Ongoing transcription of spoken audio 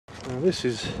Now this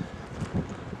is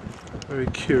very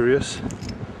curious,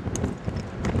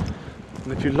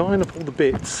 and if you line up all the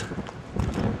bits,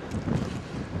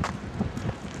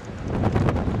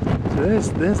 so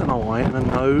there's an eye and a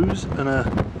nose and a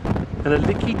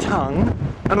licky tongue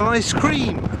and an ice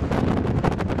cream.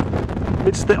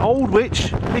 It's the old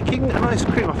witch licking an ice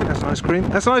cream. I think that's an ice cream.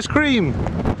 That's an ice cream.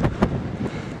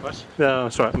 What? No,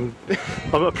 that's right.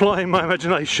 I'm applying my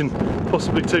imagination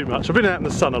possibly too much. I've been out in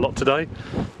the sun a lot today,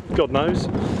 God knows,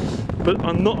 but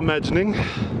I'm not imagining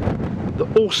the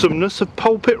awesomeness of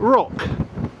Pulpit Rock.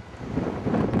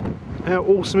 How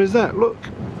awesome is that? Look.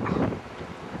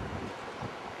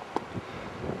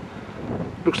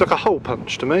 Looks like a hole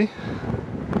punch to me.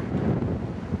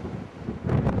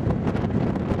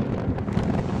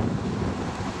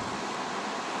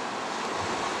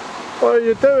 What are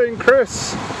you doing,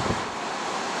 Chris?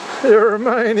 You're a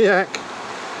maniac.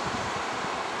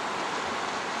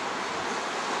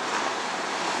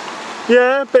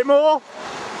 Yeah, a bit more.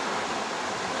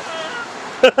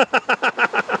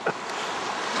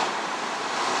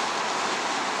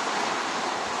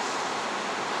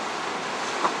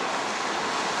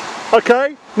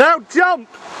 Okay, now jump.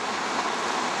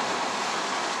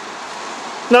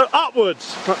 No,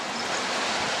 upwards.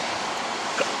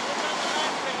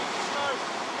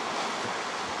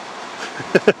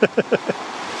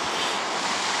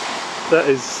 That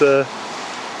is,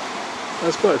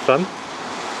 that's quite fun.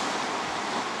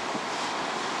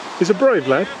 He's a brave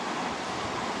lad.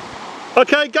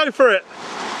 Okay, go for it.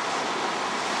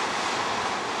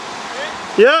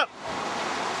 Yeah.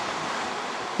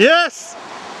 Yes.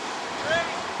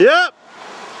 Yep.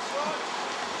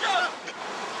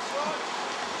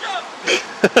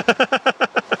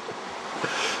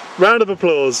 Round of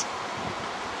applause.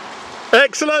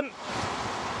 Excellent.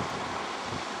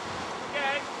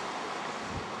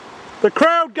 The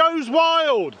crowd goes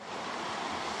wild.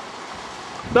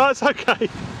 No, it's okay.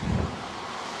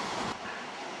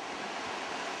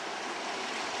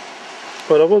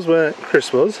 Well, I was where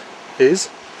Chris is.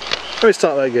 Let me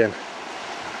start that again.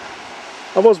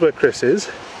 I was where Chris is.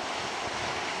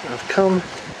 I've come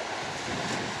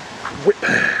whip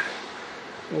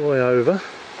all the way over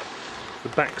the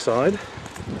backside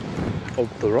of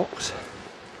the rocks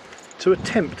to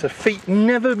attempt a feat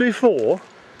never before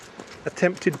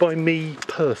attempted by me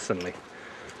personally.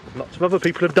 Lots of other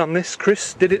people have done this.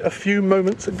 Chris did it a few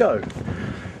moments ago.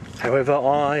 However,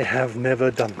 I have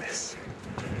never done this.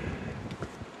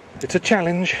 It's a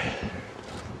challenge.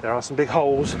 There are some big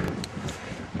holes.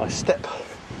 I step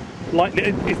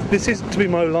lightly. This is to be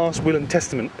my last will and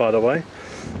testament, by the way.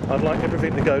 I'd like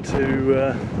everything to go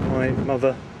to my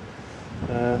mother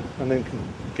and then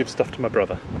give stuff to my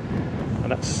brother.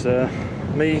 And that's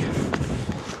me.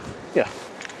 Yeah.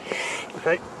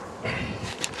 Okay.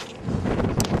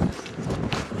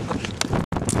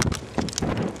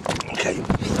 Okay.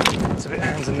 It's a bit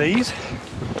hands and knees.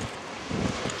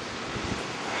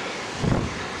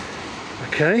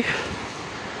 Okay.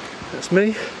 That's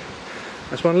me.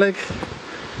 That's one leg.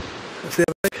 That's the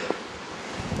other leg.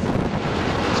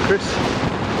 That's Chris.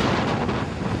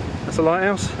 That's the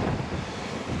lighthouse.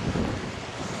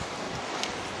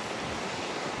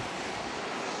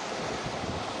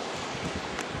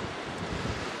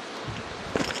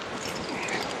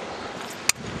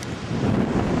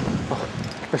 Oh,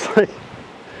 it's like,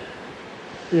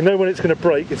 you know when it's going to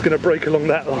break along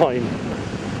that line.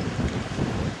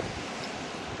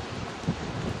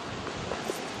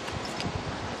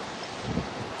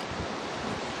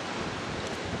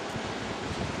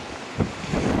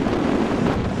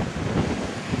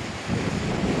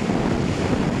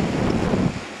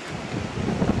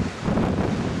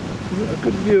 A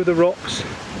good view of the rocks.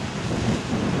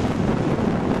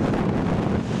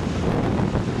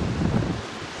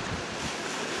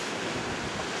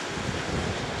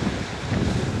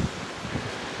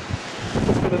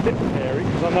 It's got a bit hairy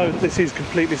because I know that this is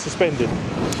completely suspended.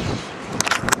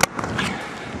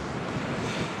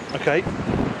 Okay,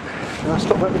 can I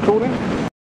stop that recording?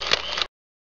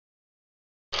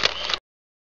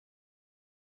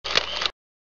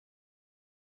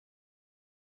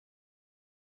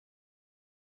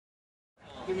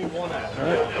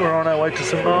 Right, we're on our way to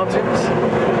St Martin's.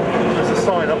 There's a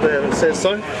sign up there that says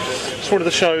so. Just wanted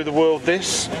to show the world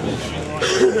this.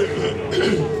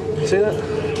 See that?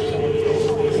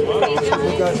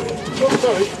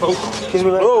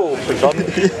 Oh, big fun.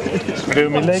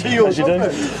 Doing my leg, as you do.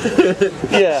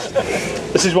 Yeah,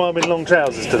 this is why I'm in long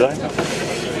trousers today.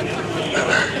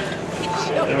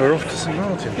 And we're off to St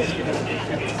Martin's.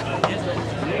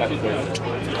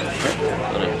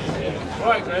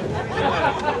 Right, Greg.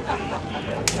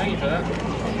 Thank you for that.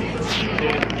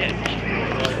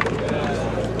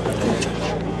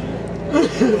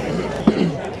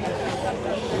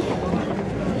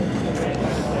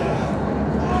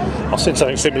 I've seen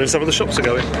something similar in some of the shops are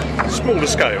going. Smaller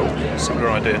scale, similar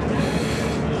idea.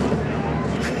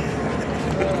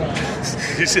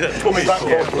 You see that toy?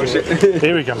 Yeah.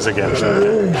 Here he comes again.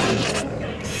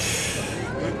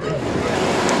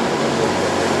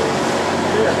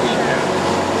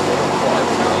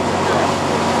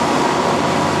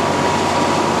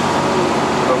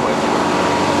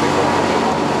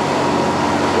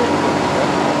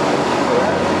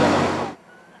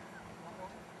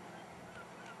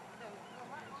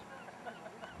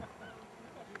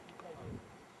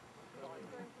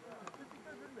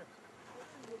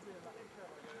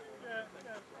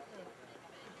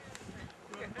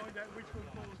 Find out which one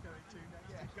Paul's going to next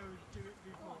and go and do it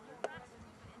before.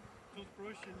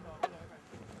 Toothbrush and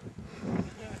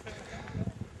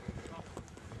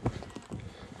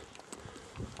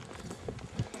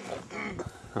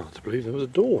Hard to believe there was a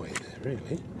doorway there,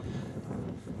 really.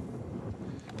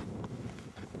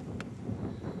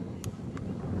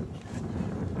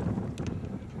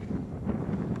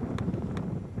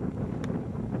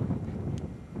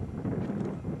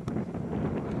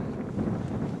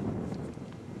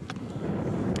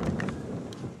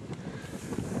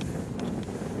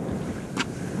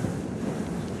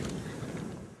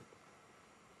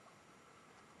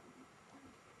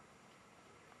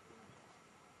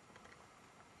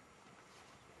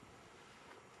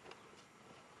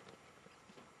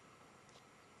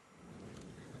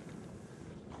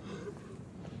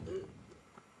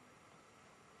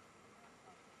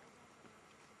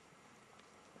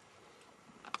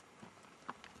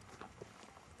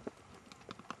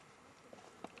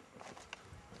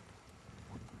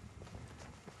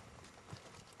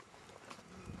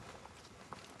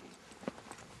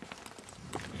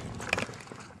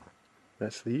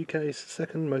 That's the UK's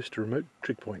second most remote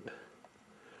trig point.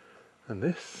 And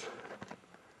this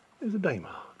is a day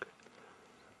mark.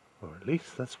 Or at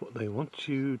least that's what they want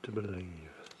you to believe.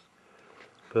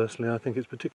 Personally, I think it's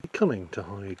particularly cunning to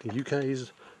hide the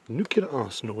UK's nuclear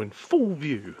arsenal in full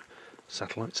view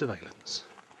satellite surveillance.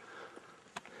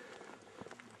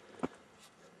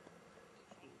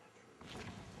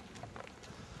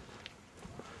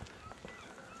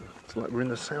 It's like we're in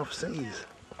the South Seas.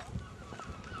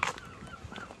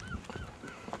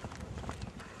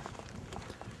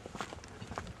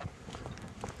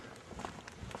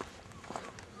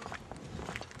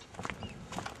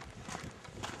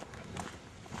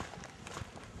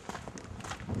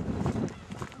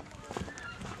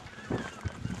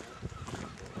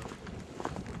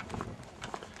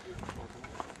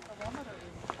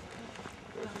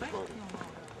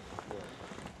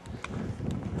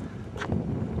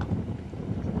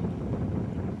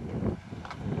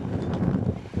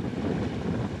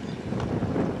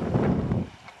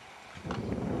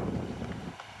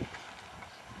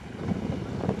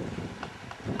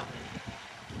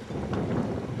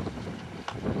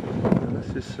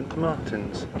 This is St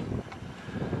Martin's,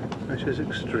 which is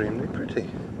extremely pretty.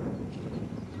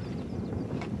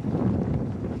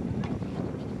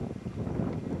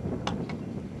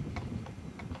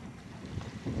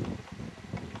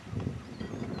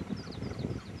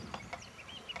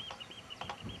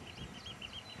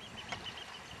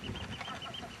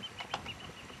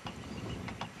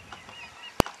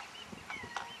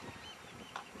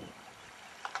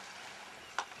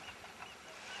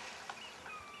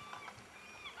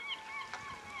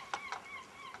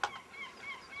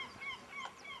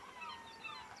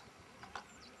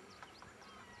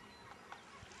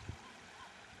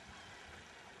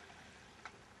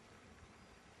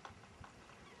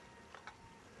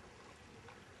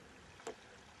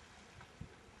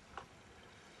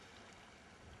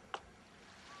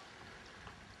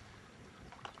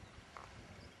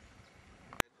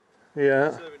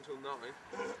 Yeah. Serve until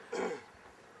 9.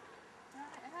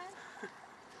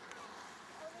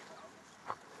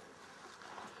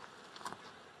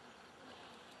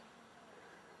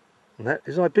 And that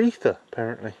is Ibiza,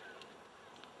 apparently.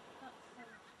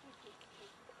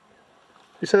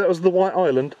 You said that was the White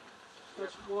Island?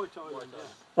 that's White Island, yeah.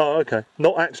 Oh, okay.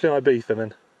 Not actually Ibiza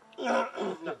then? No,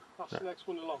 that's the next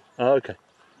one along. Oh, okay.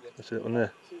 That's that one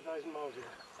there. 2,000 miles away.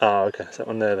 Oh, okay. That's that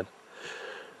one there then.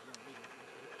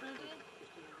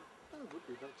 Oh, it would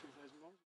be about 2,000.